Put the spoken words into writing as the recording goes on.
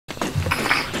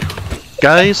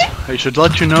Guys, I should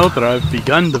let you know that I've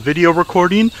begun the video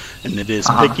recording, and it is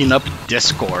picking up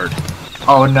Discord.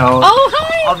 Oh no! Oh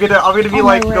hi! I'm gonna be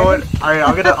like going. Alright,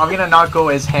 I'm gonna not go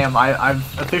as ham. I've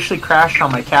officially crashed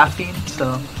on my caffeine.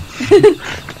 So,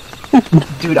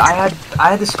 dude, I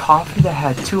had this coffee that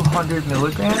had 200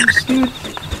 milligrams, dude,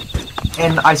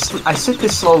 and I sipped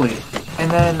it slowly, and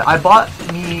then I bought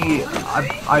me.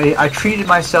 I treated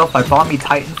myself. I bought me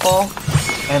Titanfall,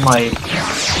 and like.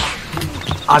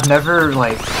 I've never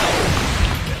like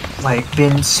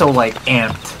been so like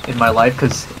amped in my life.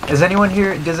 Cause does anyone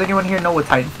here know what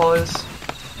Titanfall is?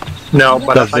 No,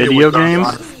 but the video game.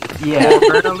 Yeah,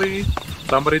 apparently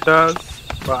somebody does,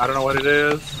 but I don't know what it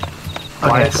is.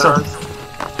 Okay, so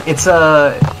it's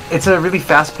a really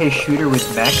fast-paced shooter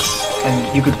with mechs,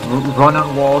 and you could run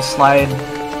on walls, slide,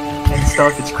 and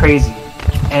stuff. It's crazy,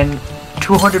 and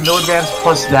 200 milligrams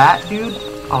plus that, dude.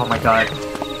 Oh my god.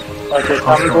 Okay,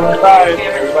 time to go inside.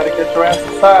 Everybody get your ass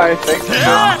inside. Thank you.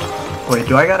 Wait,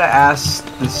 do I gotta ask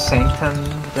the Sanctum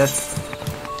that?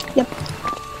 Yep.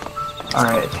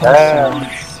 Alright,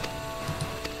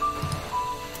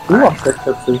 Ooh, I'm sick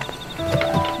tipsy.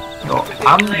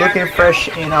 I'm looking fresh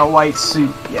in a white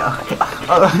suit, yeah.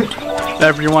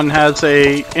 Everyone has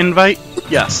a invite?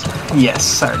 Yes.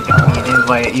 Yes, I already got me an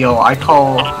invite. Yo, I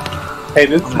call... Hey,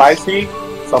 this is my seat,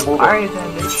 so move it. Alright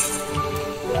then, bitch.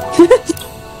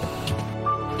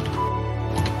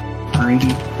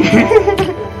 Greedy.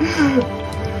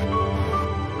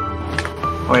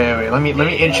 wait, let me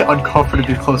inch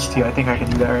uncomfortably close to you. I think I can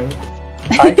do that, right?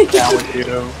 I'm down with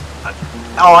you.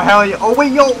 Oh hell yeah! Oh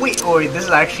wait, wait, this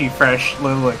is actually fresh.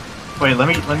 Look. Wait, let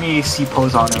me see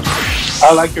pose on him.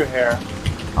 I like your hair.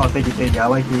 Oh, thank you. I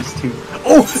like yours too.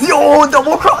 Oh, yo,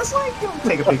 double cross like. Yo,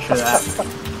 take a picture of that.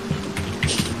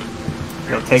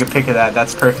 Yo, take a pic of that.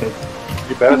 That's perfect.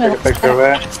 You better take a picture of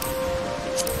it.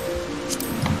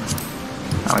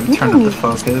 Oh, you turned up the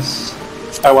focus.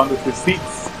 I want the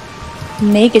receipts.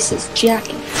 Magus's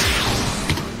jacket.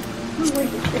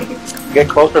 Get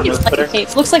closer, Looks mister. like a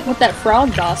cape. Looks like what that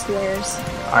frog boss wears.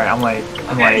 Alright, I'm like.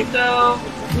 So,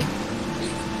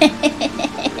 I'm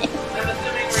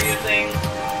assuming we're using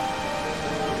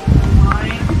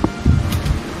mine.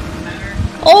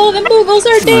 Oh, the Moogles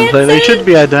are dancing! They should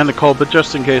be identical, but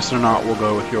just in case they're not, we'll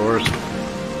go with yours.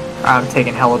 I'm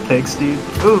taking hella pics, dude.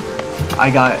 Ooh, I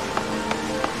got it.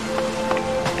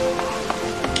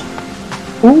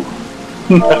 Ooh.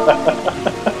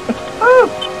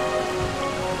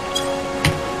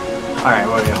 Alright,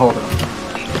 wait, hold on.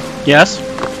 Yes?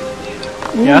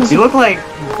 Yes? We look like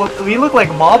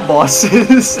mob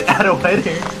bosses at a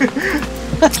wedding.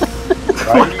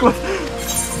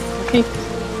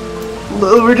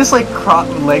 We're just like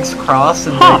legs crossed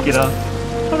and like, you know.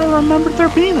 I don't remember there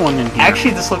being one in here.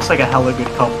 Actually, this looks like a hella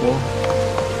good couple.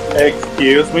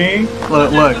 Excuse me?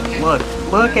 Look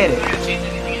at it.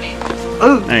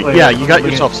 Oh, Hey, wait, yeah, wait, you got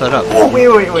look yourself set up. Oh, wait,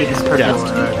 this is perfect. Yeah.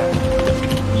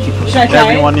 Should I try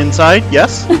Everyone inside?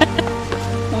 Yes? it? I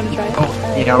wanna try it. Oh,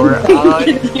 yeah, we're on.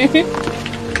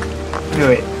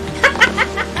 Wait.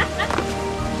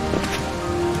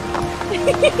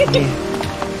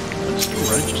 Let's do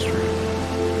registry.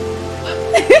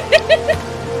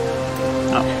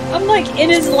 I'm like in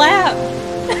his lap.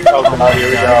 Oh, here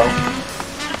we go.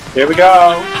 Here we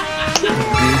go.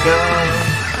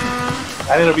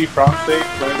 I need to be front stage,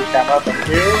 running the camera up and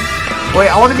here. Wait,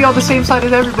 I want to be on the same side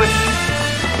as everybody.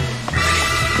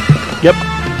 Yep.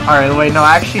 Alright, wait, no,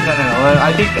 actually, no.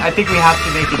 I think we have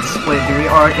to make it split, do we?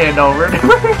 Or, okay, no, we're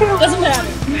Doesn't matter.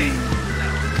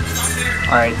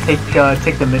 Alright, take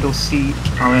the middle seat.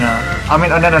 No, wait,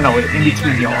 in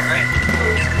between y'all.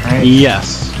 Alright.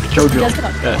 Yes. Jojo. Yes,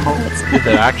 come on. Did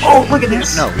that actually? Oh, look at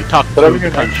this! No, we talked Whatever to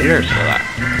you're doing. years for that.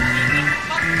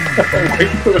 Wait,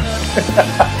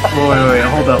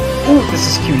 hold up. Ooh, this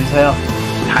is cute as hell.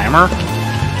 Timer?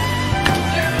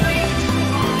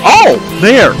 Oh!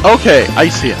 There! Okay, I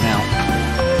see it now.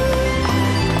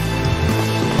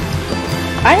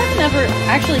 I have never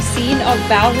actually seen a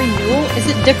vow renewal. Is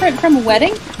it different from a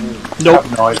wedding? Nope. I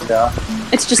have no idea.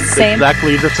 It's just the same.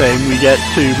 Exactly the same. We get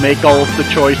to make all of the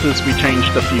choices. We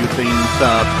changed a few things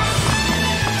up.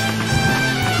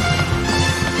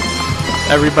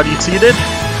 Everybody seated?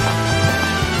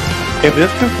 If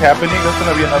this keeps happening, there's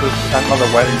gonna be another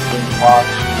wedding soon. Watch.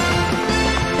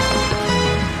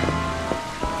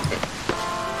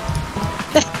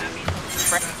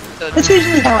 That's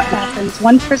usually how it happens.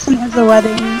 One person has a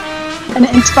wedding, and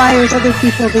it inspires other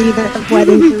people to either have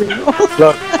weddings or renewals.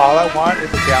 Look, all I want is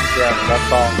a damn dress,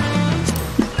 that's all.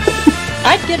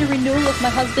 I'd get a renewal if my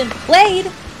husband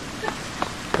played.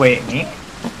 Wait, me?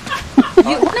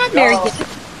 We're not married yet.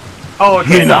 Oh,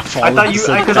 okay. May not fall I thought into you,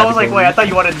 said because I was like, category. wait, I thought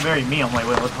you wanted to marry me. I'm like,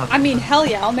 wait, what the I mean, hell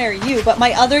yeah, I'll marry you, but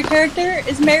my other character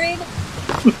is married,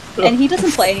 and he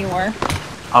doesn't play anymore.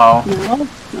 Oh. No.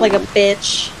 Like a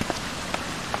bitch.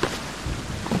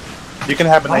 You can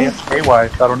have an AFK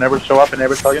wife that'll never show up and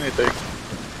never tell you anything.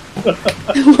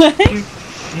 What? Dude,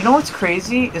 you know what's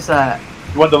crazy is that.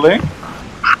 You want the link?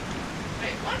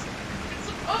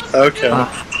 Okay.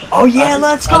 Oh yeah,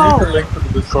 let's I need go. the link for the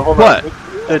Discord. Hold What? on.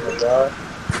 Oh my god.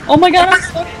 Oh my god, I'm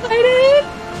so excited!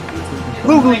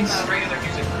 Googlies. Regular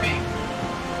music for me.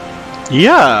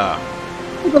 Yeah.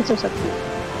 People are so cute.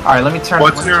 All right, let me turn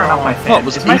What's off your, my fan. What,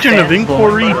 was Is my Agent of fan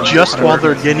Inquiry blowing? just while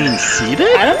they're getting seated?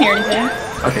 I don't hear anything.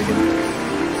 Okay, good.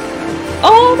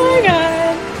 Oh my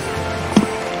god!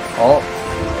 Oh,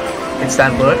 it's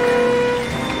that look.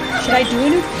 Should I do a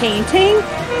new painting?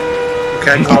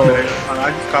 Okay, I copied it.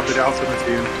 I just copied it. I'll send it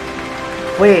to you.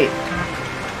 Wait,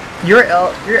 your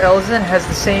Elzen has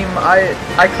the same eye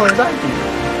color as I do.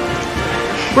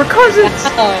 We're cousins.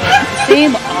 Oh,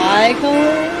 same eye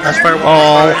color? That's why I want Oh.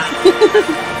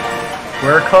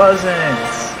 We're cousins.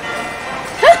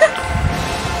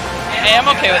 Hey, I'm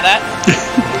okay with that.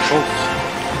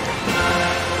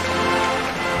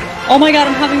 Oh my god,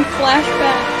 I'm having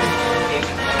flashbacks.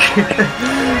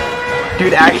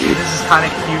 Dude, actually, this is kind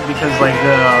of cute because like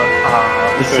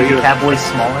the City Catboy's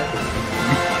smaller.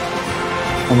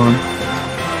 Hold on.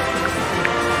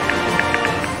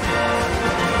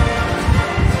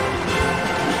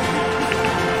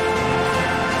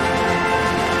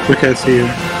 We can't see you.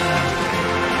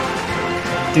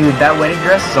 Dude, that wedding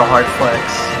dress is a hard flex.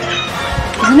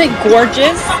 Isn't it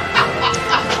gorgeous?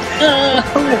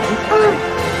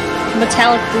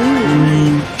 Metallic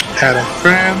blue. Add a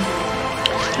friend.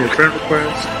 Your friend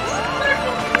request.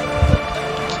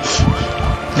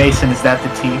 Mason, is that the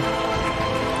T?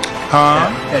 Huh?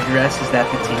 That dress, is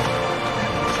that the T?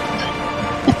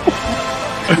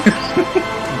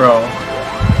 Bro.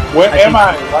 Where am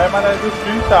I? Why am I not this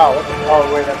news out? Oh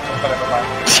wait, that's not never mind.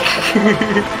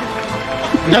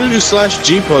 We gotta do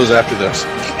 /G pose after this.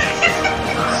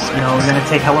 You know, we're gonna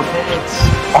take hella pics.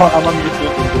 Oh, I'm on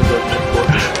YouTube.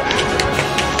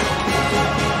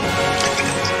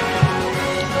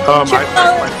 My by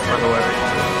the way.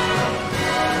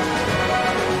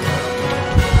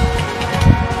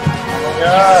 Oh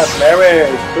yeah,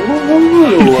 marriage.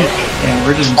 Ooh. And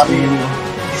we're just I mean,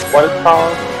 what is it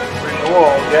called?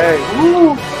 Renewal. Yay.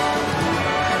 Woo.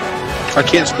 I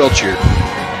can't spell cheer.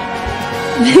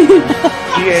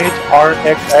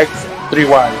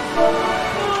 THRXX3Y.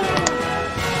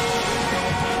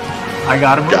 I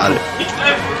got him. Got it.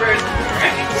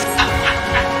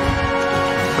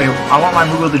 Wait, I want my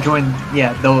Moogle to join.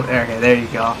 Yeah, okay, there you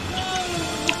go.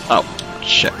 Oh,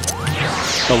 shit.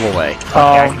 Go away.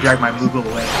 Okay, I can drag my Moogle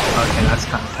away. Okay, that's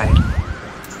kind of tight.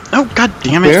 Oh, god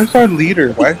damn it. Where's our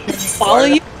leader? Why is she? Follow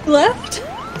you left?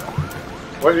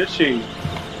 Where is she?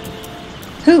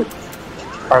 Who?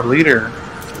 Our leader.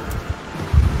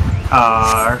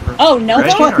 Oh, no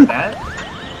Reggie one? or that?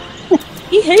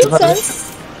 He hates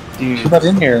us. Dude, She's not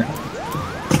in here.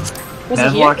 Was he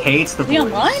Nuzlocke here? hates the Is he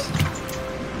boys. online?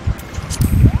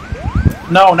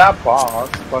 No, not Boss,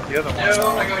 but the other one. No,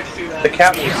 I'm not going to do that. The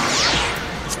cat one.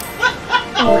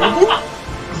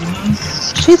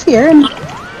 She's here. And,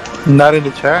 Not in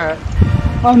the chat.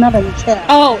 oh, not in the chat.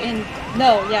 Oh,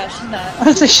 no, yeah, she's not. I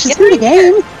was like, she's in the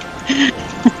game.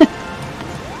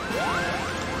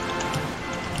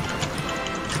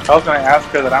 I was gonna ask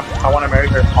her that I want to marry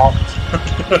her aunt.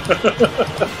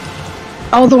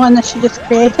 Oh, the one that she just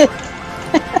created.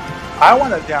 I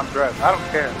want a damn dress. I don't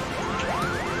care.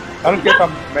 I don't care if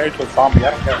I'm married to a zombie.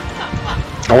 I don't care.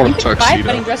 I want a You can buy wedding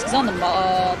tuxedo. dresses on the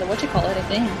whatchamacallit, I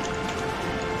think.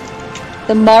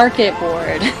 The market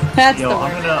board. That's Yo, the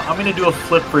I'm word. gonna do a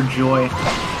flip for joy.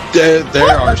 There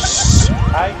are.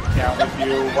 I down with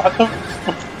you. What the?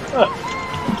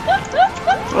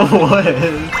 What?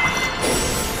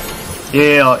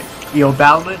 Yo,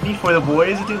 battle with me for the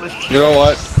boys, dude. Let's You know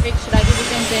what? Wait, should I do the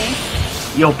same thing?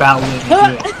 Yo, battle with me. Do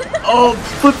it. Oh,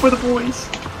 flip for the boys.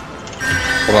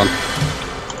 Hold on.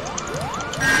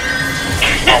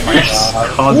 Oh my god.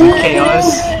 Causing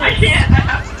chaos. I can't. I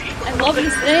have to be. I love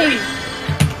this thing.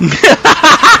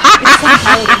 It's some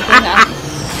paladin thing now.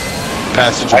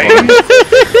 Passage Hey.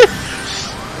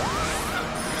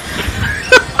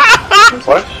 of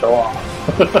What? Show off.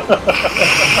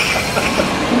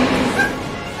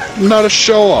 Not a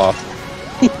show off.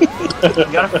 You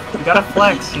gotta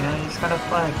flex, you know. You just gotta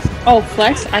flex. Oh,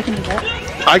 flex? I can do that.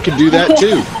 I can do that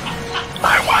too.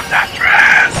 I want that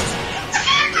dress.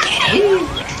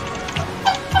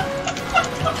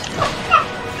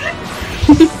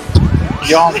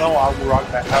 Y'all know I will rock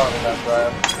that hell out of that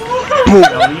drive.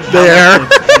 There.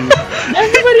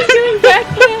 Everybody's doing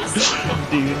backflips.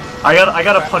 Dude, I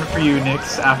got a pun for you,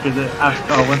 Nix. After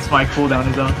once my cooldown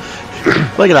is on.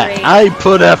 Look at that. Great. I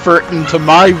put effort into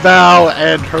my vow,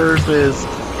 and hers is,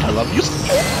 I love you.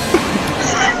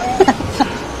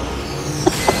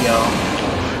 Yo,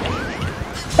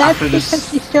 That's After this- because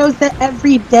he shows it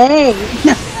every day.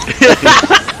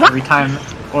 every time,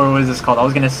 or what is this called? I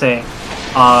was gonna say,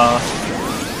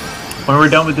 when we're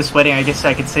done with this wedding, I guess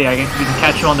I could say we can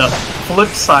catch you on the flip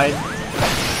side.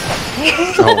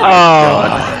 Oh,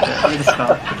 I'm gonna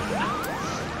stop.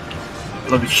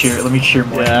 Let me cheer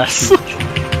more. yes.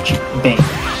 Bang.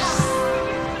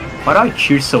 Why do I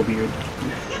cheer so weird?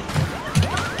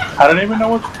 I don't even know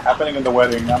what's happening in the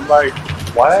wedding. I'm like,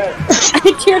 what?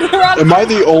 I cheered her on. Am I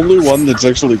the only one that's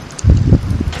actually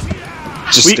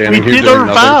just We standing here did doing our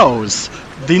nothing? vows.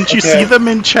 Didn't you Okay. see them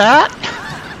in chat?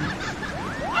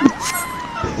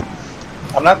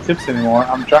 I'm not tips anymore.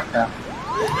 I'm drunk now.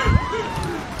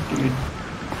 Dude.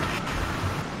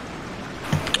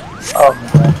 Oh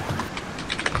man.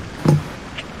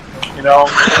 You know,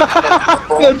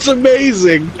 That's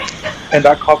amazing. and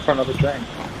I called for another drink.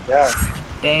 Yeah.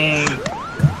 Dang.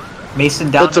 Mason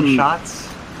down That's the a- shots.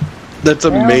 That's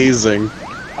amazing.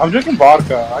 I'm drinking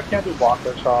vodka. I can't do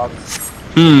vodka shots.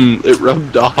 It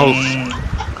rubbed off. Dang.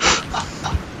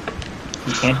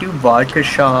 You can't do vodka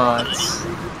shots.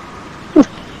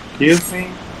 Excuse me?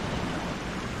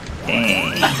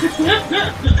 Dang.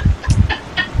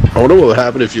 I wonder what would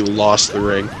happen if you lost the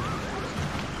ring.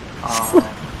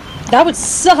 That would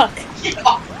suck.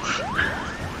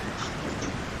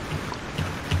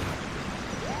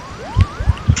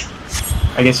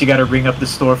 I guess you gotta ring up the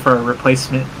store for a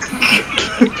replacement.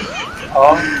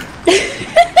 Oh.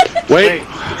 Wait,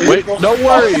 no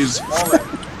worries.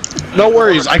 No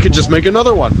worries, I could just make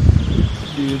another one.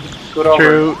 Dude, good over.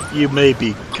 True, you may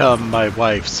become my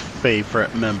wife's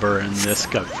favorite member in this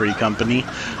gut-free company.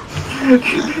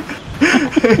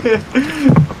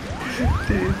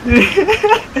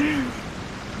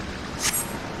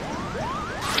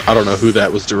 I don't know who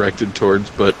that was directed towards,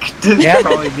 but Yeah,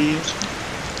 probably be.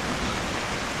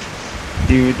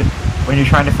 Dude, when you're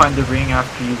trying to find the ring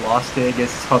after you lost it, I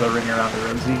guess it's called a ring around the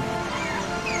rosy.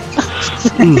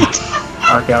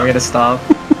 Okay, I'm gonna stop.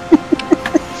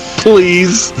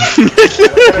 please.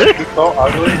 It's so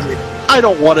ugly. I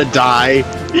don't want to die.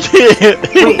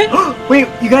 Wait,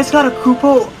 you guys got a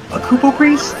Kupo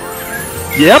priest?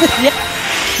 Yep.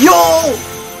 Yo!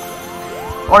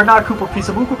 Or not a Kupo priest,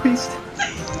 a Mupo priest?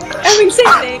 I mean, same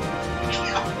thing.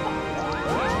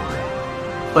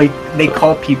 Like, they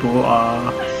call people,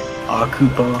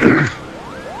 Kupo.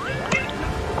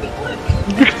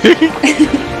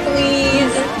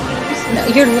 Please. No,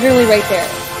 you're literally right there.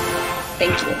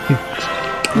 Thank you.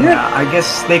 Yeah, I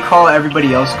guess they call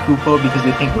everybody else Kupo because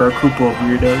they think we're a Kupo of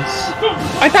weirdos.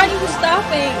 I thought you were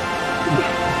stopping.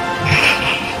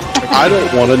 I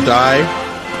don't want to die.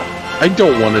 I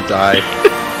don't want to die.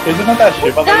 Isn't it that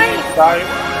Shiva lady guy?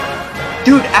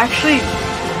 Dude, actually,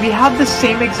 we have the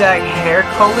same exact hair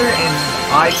color and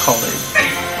eye color.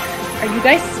 Are you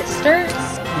guys sisters?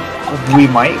 We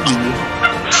might be.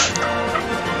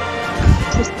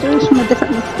 Sisters from a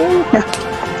different mister?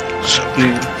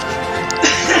 Dude.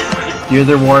 You're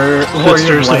the warrior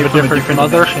Sisters of life a from different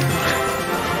mother. dimension.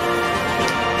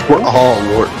 We're all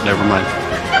Lord. Never mind.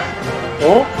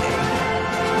 Oh,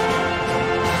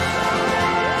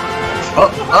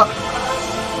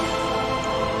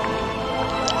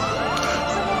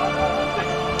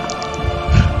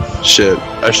 Shit,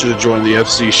 I should have joined the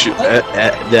FC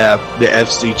the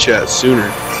FC chat sooner.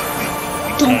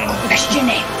 Don't question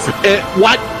it.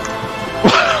 What?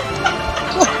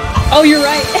 Oh, you're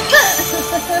right.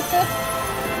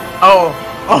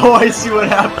 Oh, I see what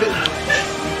happened.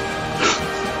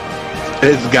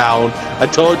 It's gone. I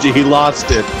told you he lost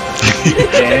it.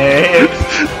 Dang.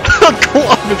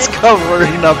 Glove is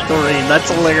covering up the rain. That's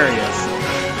hilarious.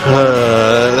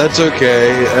 That's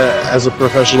okay. As a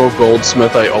professional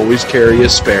goldsmith, I always carry a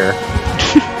spare.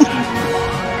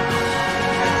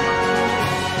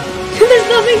 There's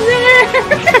nothing there.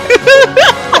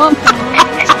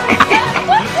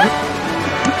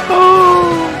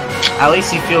 At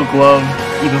least you feel gloved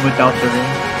even without the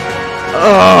ring.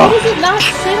 Why does it not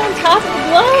sit on top of the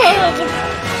glove?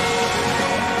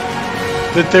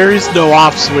 But there is no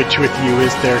off switch with you,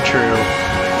 is there, True?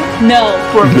 No.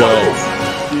 No.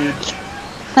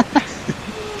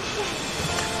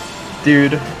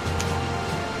 Dude.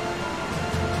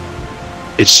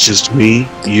 It's just me,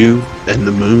 you, and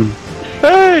the moon.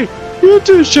 Hey, you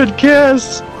two should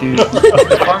kiss. Dude.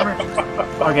 Farmer.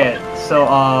 Okay, so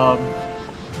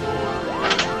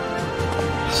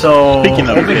So, Speaking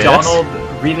of Old piss. McDonald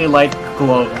really liked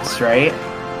gloves, right?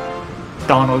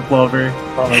 Donald Glover.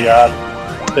 Oh my god.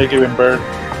 Thank you, Bird.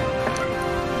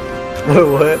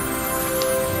 What?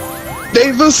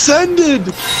 They've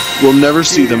ascended! We'll never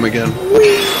see them again.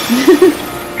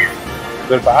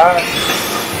 Goodbye.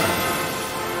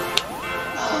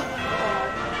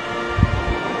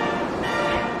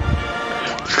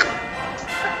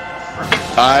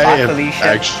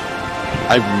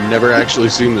 I've never actually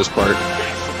seen this part.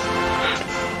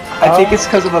 I think it's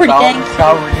because of a Pretty vow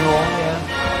gangster. renewal, yeah.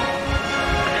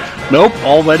 Nope,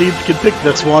 already can pick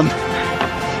this one.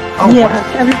 Oh, Yeah,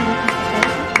 wow. everybody.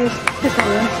 There's different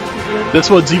ones. This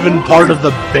one's even part of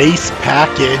the base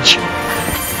package.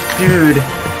 Dude.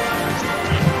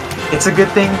 It's a good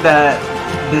thing that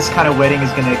this kind of wedding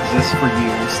is going to exist for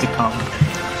years to come.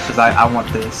 Because I want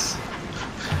this.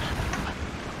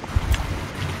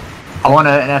 I want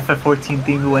an FF14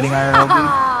 themed wedding IRL,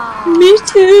 dude. Me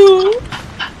too.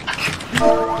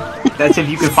 That's if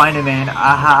you can find it, man.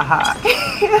 Ah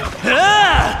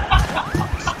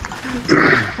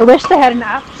I wish they had an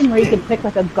option where you could pick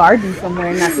like a garden somewhere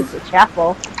and not just a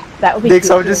chapel. That would be Dix,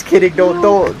 cool. I'm just kidding.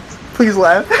 Don't. Please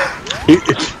laugh.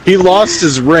 He lost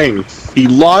his ring. He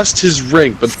lost his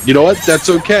ring, but you know what? That's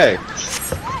okay.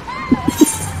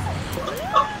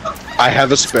 I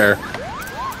have a spare.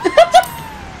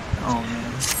 Oh,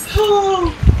 man.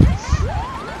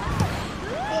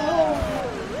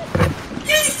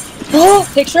 Oh,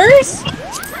 pictures?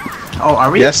 Oh,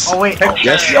 are we? Yes. Oh, wait. Oh,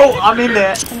 Yes. Yo, I'm in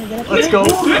there. Let's go.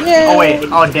 Yeah. Oh, wait.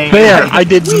 Oh, dang. There, I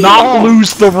did not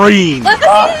lose the ring. Let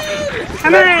us in!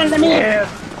 Come on, let me. Yeah.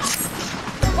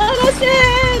 Let us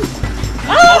in!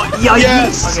 Oh! Yeah,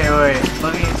 Yes. Okay, wait.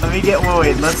 Let me get.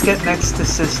 Wait. Let's get next to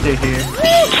sister here.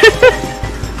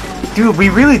 Dude, we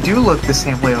really do look the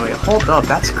same. Wait. Hold up.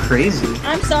 That's crazy.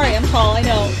 I'm sorry, I'm tall, I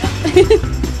know.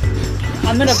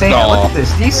 I'm gonna Same. Aw. Look at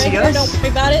this. Do you right see here, us? don't worry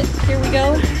about it. Here we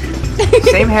go.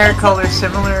 Same hair color,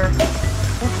 similar.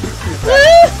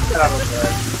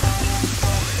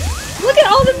 Look at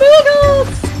all the Moogles!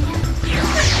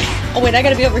 Oh wait, I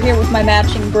gotta be over here with my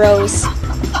matching bros.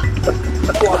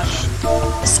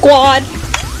 Squad!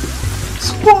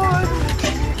 Squad.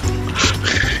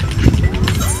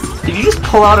 Did you just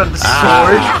pull out a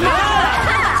sword?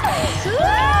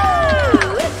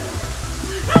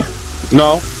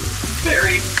 No.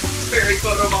 Very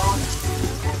photo bomb.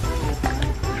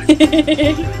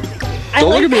 I Don't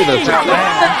like look at me that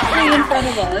that. time. In front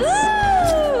of us.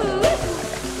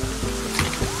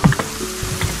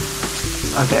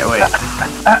 Okay, wait.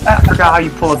 I forgot how you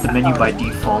pull up the menu by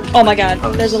default. Oh my god,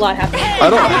 there's a lot happening. I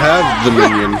don't have the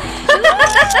minion.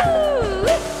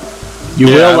 You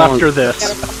Yeah, I will don't- after this.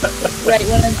 Right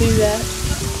when I do that.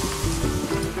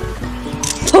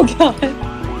 Oh god.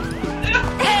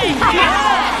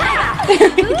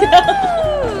 There we go.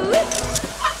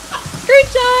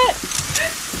 Screenshot!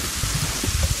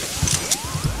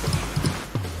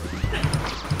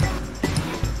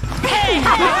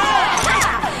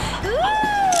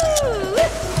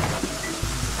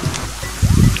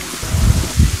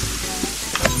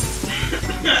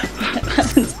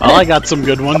 Well, I got some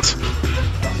good ones.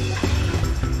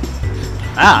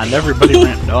 And everybody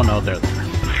ran. Oh no, they're there.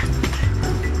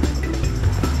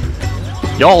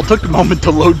 Y'all took a moment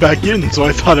to load back in, so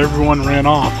I thought everyone ran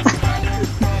off.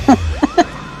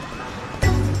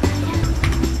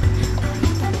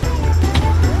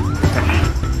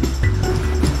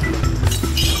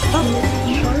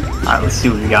 Alright, let's see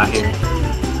what we got here.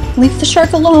 Leave the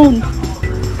shark alone.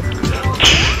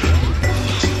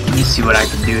 Let me see what I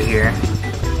can do here.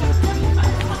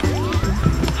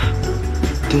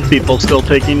 People still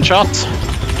taking shots.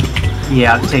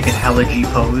 Yeah, I'm taking hella G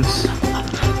pose.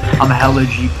 I'm hella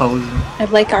G posing. I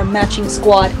like our matching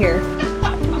squad here.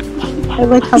 I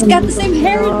like how He's got the same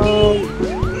hair as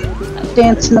me.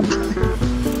 dancing.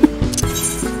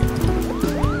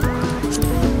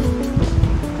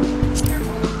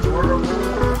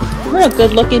 We're a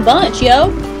good-looking bunch, yo.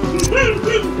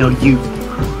 No, you.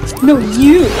 No,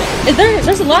 you.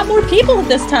 There's a lot more people at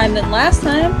this time than last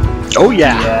time. Oh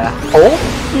yeah. Yeah.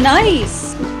 Oh?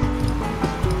 Nice.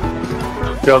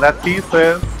 Feel that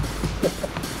pieces.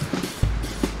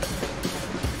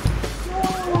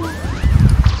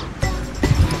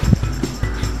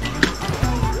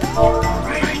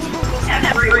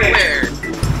 Everywhere.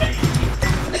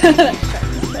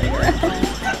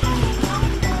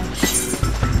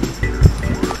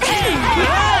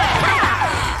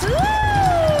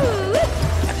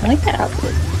 I like that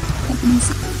outfit.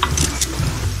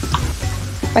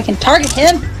 If I can target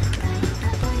him.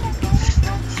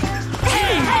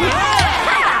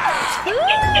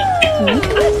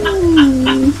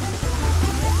 Ooh.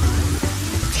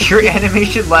 Your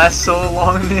animation lasts so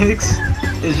long, Nix.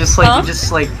 It's just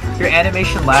like your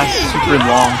animation lasts super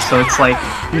long, so it's like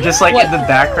you're just like in the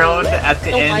background at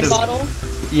the end of. Bottle?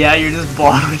 Yeah, you're just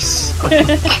bottles.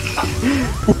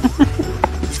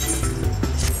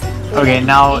 Okay,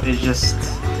 now it's just.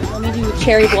 Let me do a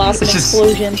cherry blossom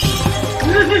explosion.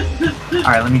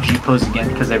 Alright, let me G-pose again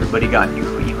because everybody got new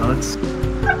emotes.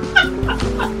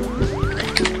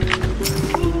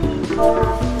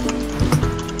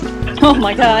 Oh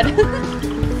my god.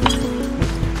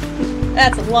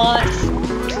 That's a lot.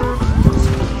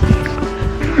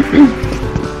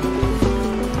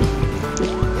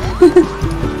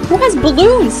 Who has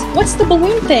balloons? What's the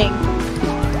balloon thing?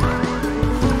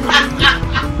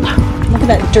 Look at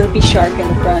that derpy shark in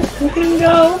the front. Look at him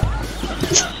go.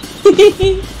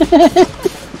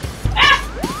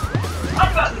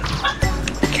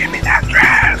 Give me that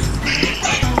dress.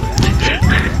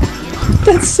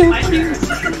 That's so cute.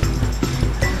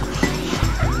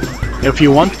 If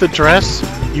you want the dress,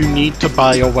 you need to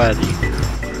buy a wedding.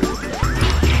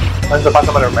 Let's find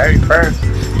somebody to marry first.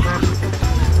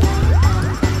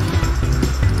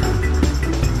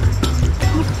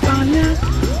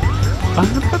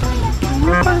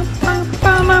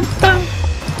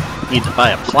 Need to buy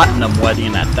a platinum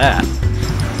wedding at that.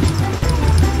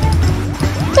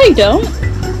 No, you don't.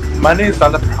 Money is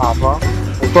not a problem.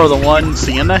 For the one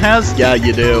Seiena has, yeah,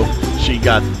 you do.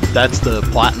 That's the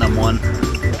platinum one.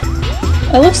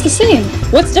 It looks the same.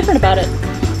 What's different about it?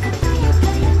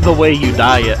 The way you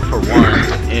dye it, for one.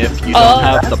 If you don't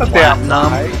have the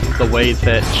platinum, the way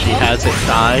that she has it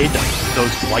dyed,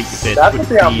 those white bits That's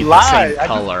would a damn be the lie. same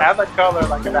color. I just had the color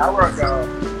like an hour ago.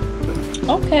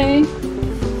 Okay.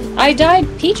 I dyed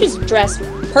Peach's dress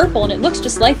purple and it looks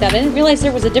just like that. I didn't realize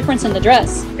there was a difference in the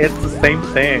dress. It's the same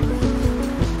thing.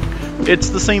 It's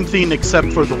the same thing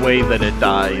except for the way that it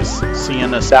dyes.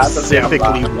 Seiena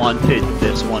specifically wanted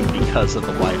this one because of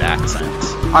the white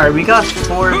accents. Alright, we got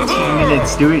 14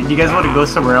 minutes. Do you guys want to go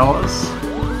somewhere else?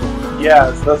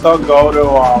 Yes, let's all go to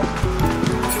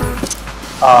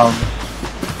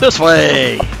This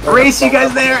way! Race, you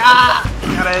guys there! Ah!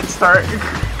 Gotta head start.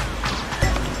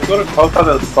 Let's go to Costa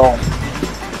del Sol.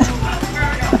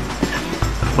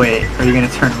 Wait, are you gonna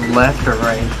turn left or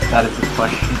right? That is the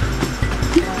question.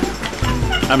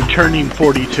 I'm turning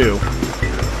 42.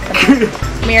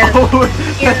 Mirror. Oh,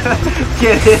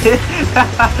 get it?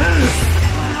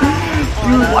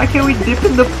 Dude, why can't we dip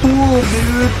in the pool,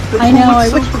 dude? The I pool know, I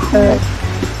looks wish so we cool. could.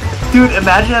 Dude,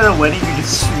 imagine at a wedding you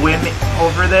just swim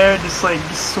over there, just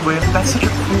swim. That's such a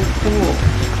cool pool.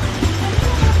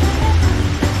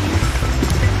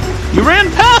 You ran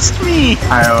past me!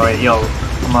 Alright, wait, yo,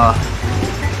 I'm a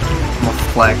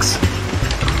flex.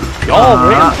 Y'all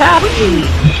ran past me!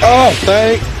 Oh,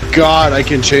 thank God I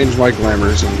can change my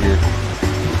glamours in here.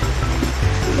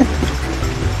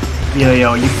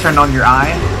 Yo, you turned on your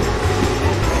eye?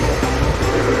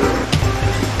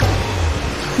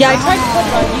 Yeah, I tried to put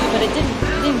it on you, but it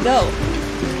didn't go.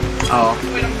 Oh.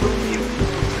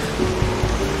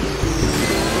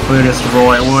 We'll just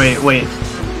roll it. Wait.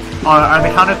 On the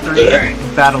count of 3,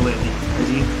 battle it.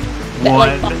 Ready?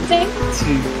 Like 1, boxing?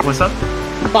 2. What's up?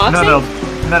 Boxing?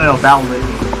 No, battle it.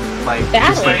 Like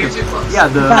Battle? just like yeah,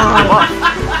 the buff.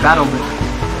 Battle it.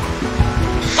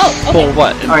 Oh, okay. For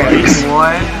what? Alright,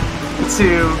 1,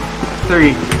 2,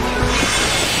 3.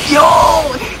 Yo!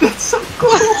 That's so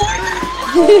cool!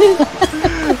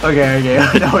 Okay.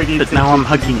 Now we need But to. now I'm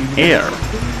hugging air.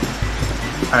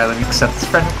 Alright, let me accept this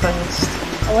friend request.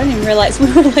 Oh, I didn't even realize we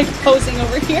were like posing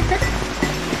over here.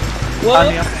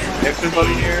 Whoa.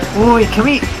 Everybody here. Wait, can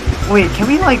we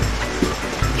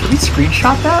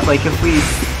screenshot that? Like if we,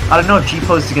 I don't know if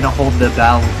G-Pose is gonna hold the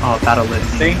battle lit.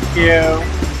 Thank you.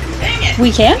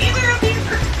 We can?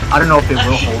 I don't know if it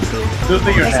will hold it. Do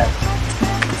it your head.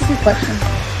 That's a good question.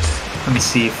 Let me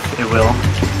see if it will.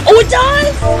 Oh, it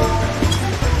does!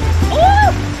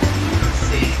 Oh!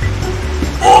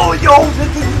 Oh, yo!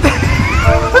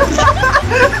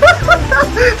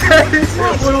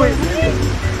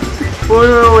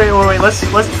 Wait, let's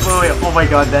oh my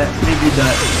god, that made me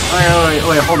nut.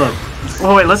 Wait, hold up.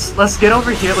 Wait, let's get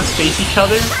over here, let's face each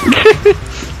other.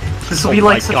 This will be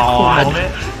like such a cool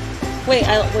moment. Wait,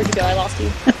 where'd you go? I lost you.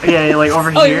 Yeah, like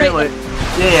over Oh, here, you're right like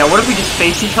yeah. What if we just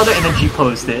face each other and then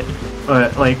G-posed it?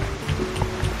 Like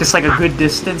just like a good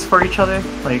distance for each other,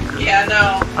 like. Yeah,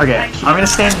 no. Okay, I'm gonna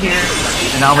stand here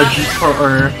and I'm a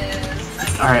G-pose.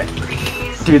 Alright,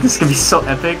 dude, this is gonna be so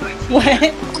epic.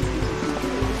 What?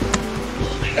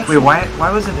 Wait, why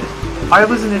wasn't it?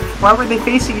 Why were they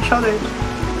facing each other?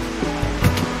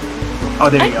 Oh,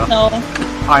 there you go. No.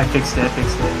 Oh, I fixed it.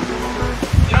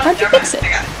 How'd you fix it?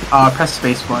 Press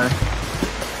spacebar.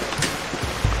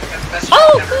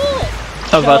 Oh,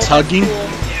 cool! Of us that's hugging? cool.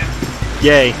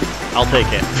 Yay. I'll take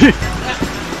it.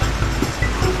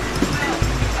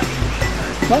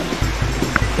 What?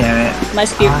 Damn it. My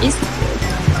spear is.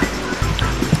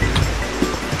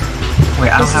 Wait,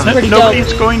 I don't This is have. pretty Nobody's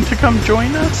dope. going to come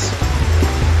join us?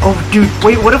 Oh, dude,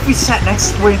 wait, what if we sat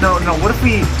next? Wait, no, what if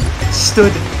we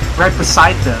stood right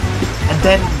beside them and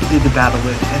then did the battle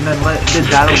it, and then did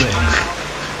battle it?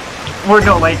 Or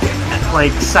no, like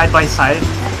side by side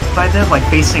by them, like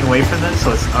facing away from them,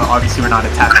 so it's obviously we're not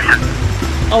attacking.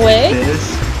 Away?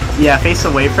 This. Yeah, face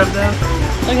away from them.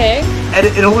 Okay. And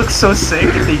it'll look so sick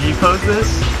if they G-pose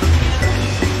this.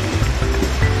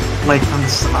 Like from the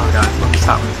oh god, let me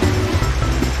stop.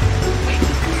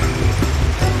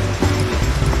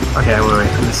 Okay, wait,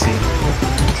 let me see.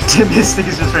 Mystic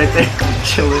is just right there,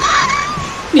 chilling.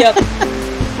 Yep.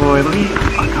 Wait, let me.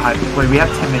 Oh god, wait, we have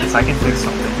 10 minutes. I can fix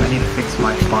something. I need to fix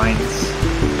my binds.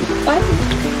 What?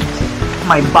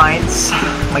 My binds,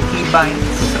 my key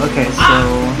binds. Okay, so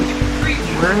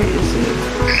where is it?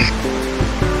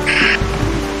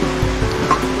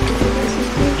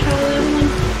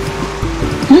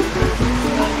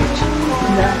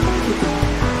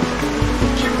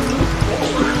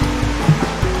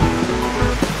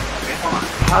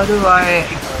 How do I?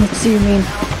 What do you mean?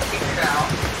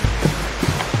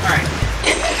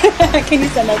 Can you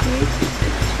send that to me?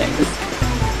 Thanks.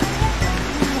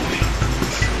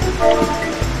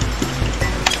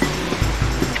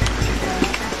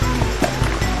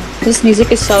 This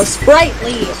music is so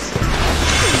sprightly.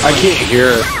 I can't hear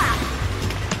it.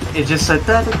 It just said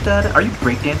da da da. Are you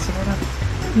breakdancing right now?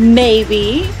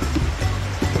 Maybe.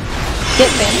 Get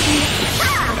fancy.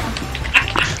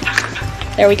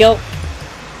 There we go.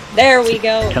 There we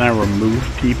go. Can I remove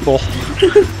people?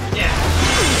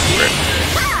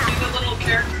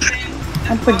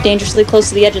 I'm pretty dangerously close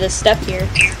to the edge of this step here.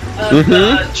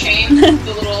 The chain, the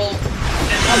little.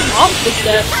 I'm off the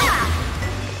step.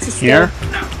 It's a Here?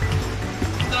 step.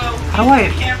 So, How do I?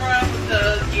 the camera with the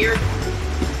gear.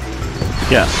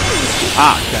 Yes.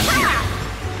 Ah, okay.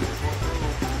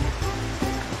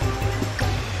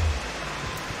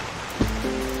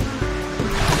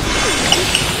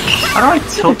 How do I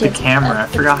tilt the camera? I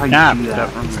forgot how you Ah, do that.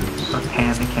 that removes. Or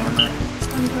pan the camera.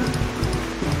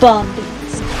 Bum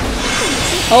beans.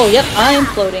 Oh, yep, I am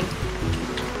floating.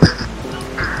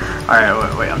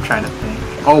 Alright, wait, I'm trying to think.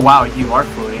 Oh wow, you are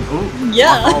floating. Ooh.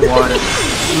 Yeah. On water.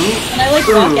 Ooh. When I like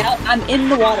walk out, I'm in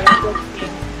the water.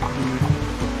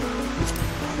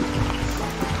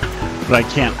 But I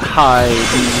can't hide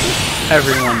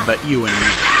everyone but you and me.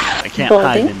 I can't Ball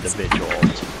hide dance?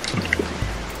 individuals.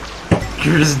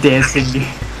 You're just dancing.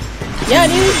 Yeah,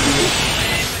 dude.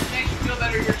 It makes you feel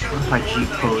better. You're chosen. My G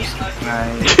pose.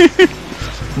 Right.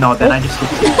 No, then I just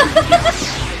look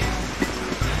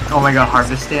oh my god,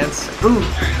 harvest dance. Ooh.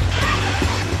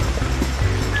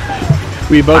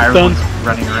 We both done Everyone's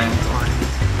running around.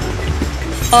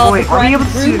 Wait, Wait, are we able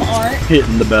to- room art?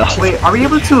 hitting the bell. Wait, are we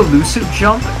able to elusive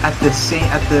jump at the same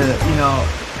you know?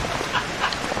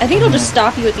 I think it'll just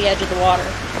stop you at the edge of the water.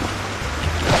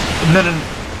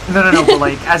 No, but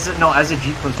like as a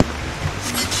G pose.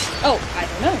 Oh, I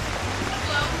don't know.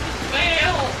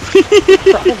 Fail.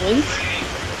 Probably.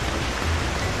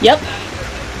 Yep.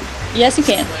 Yes, you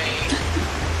can.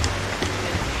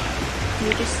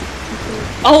 You just.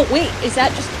 Oh wait, is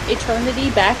that just eternity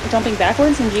back jumping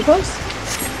backwards in G-pose?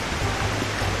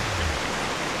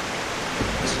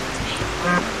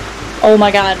 Oh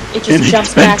my god, it just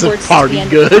jumps backwards to the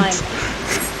end of time.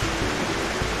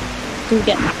 Do it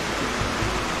again.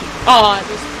 Oh, it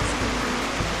was.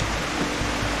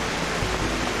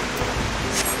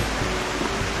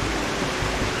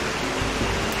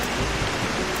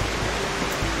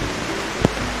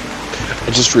 I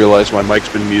just realized my mic's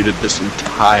been muted this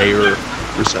entire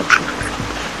reception.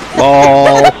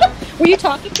 Oh. Were you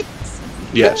talking to us?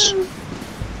 Yes.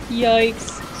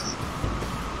 Yikes.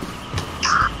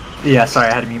 Yeah, sorry,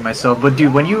 I had to mute myself. But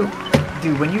dude, when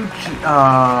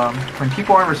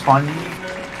people aren't responding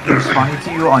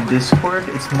to you on Discord,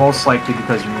 it's most likely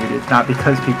because you're muted, not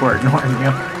because people are ignoring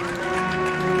you.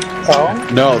 Oh?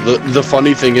 No, the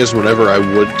funny thing is whenever I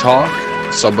would talk,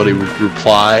 somebody would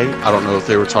reply. I don't know if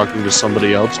they were talking to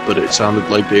somebody else, but it sounded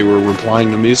like they were replying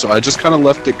to me, so I just kind of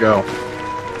left it go.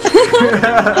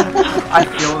 I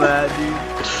feel that, dude.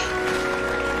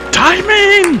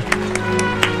 Timing!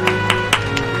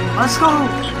 Let's go!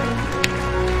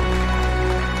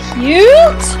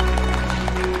 Cute!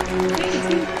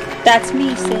 That's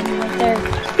me standing right there.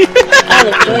 I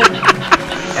look good.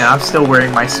 And I'm still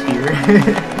wearing my spear.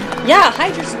 Yeah,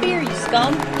 hide your spear, you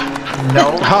scum.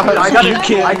 No, I got You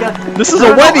can't. I got. This is No, a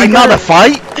no, no, wedding, I not gotta- a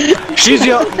fight. She's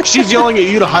yelling at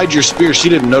you to hide your spear. She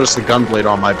didn't notice the gunblade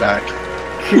on my back.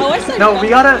 Oh, I said No, we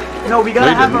gotta Wait,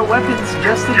 have our didn't- weapons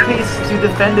just in case to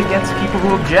defend against people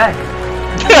who object.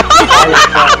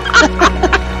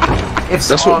 If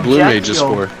That's some what Blue object, Mage is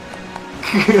you'll- for.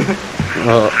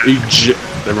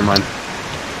 Never mind.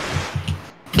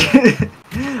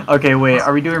 Okay, wait.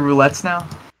 Are we doing roulettes now?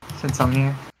 Since I'm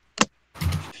here.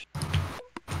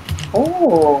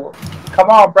 Oh, come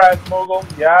on, Brad Mogul.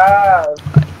 Yeah.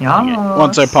 Yeah.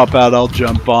 Once I pop out, I'll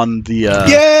jump on the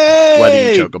Yay!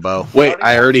 wedding chocobo. Wait,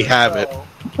 I already have it.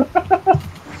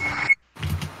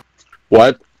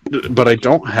 What? But I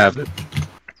don't have it.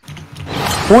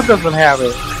 Who doesn't have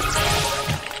it?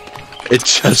 It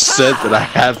just said that I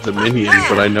have the minion,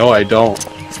 but I know I don't.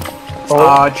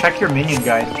 Check your minion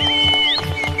guide.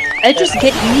 I just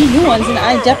get new ones, and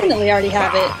I definitely already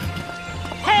have it.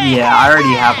 Yeah, I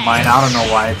already have mine. I don't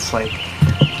know why it's like.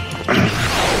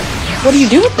 What do you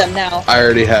do with them now? I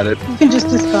already had it. You can just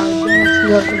discard them if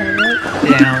you already have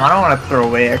it. Damn, I don't want to throw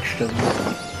away extras.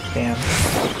 Damn.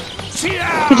 Because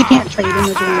you can't trade them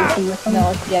or do anything with them.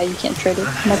 No, yeah, you can't trade it.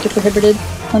 Market prohibited.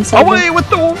 Unsigned. Away with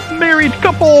the married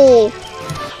couple!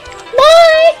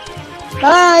 Bye!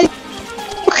 Bye!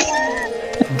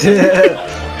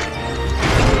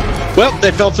 Well,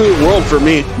 they fell through the world for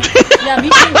me. Yeah, me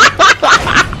too.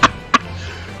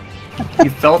 You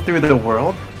fell through the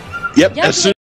world? Yep, Yeah, as soon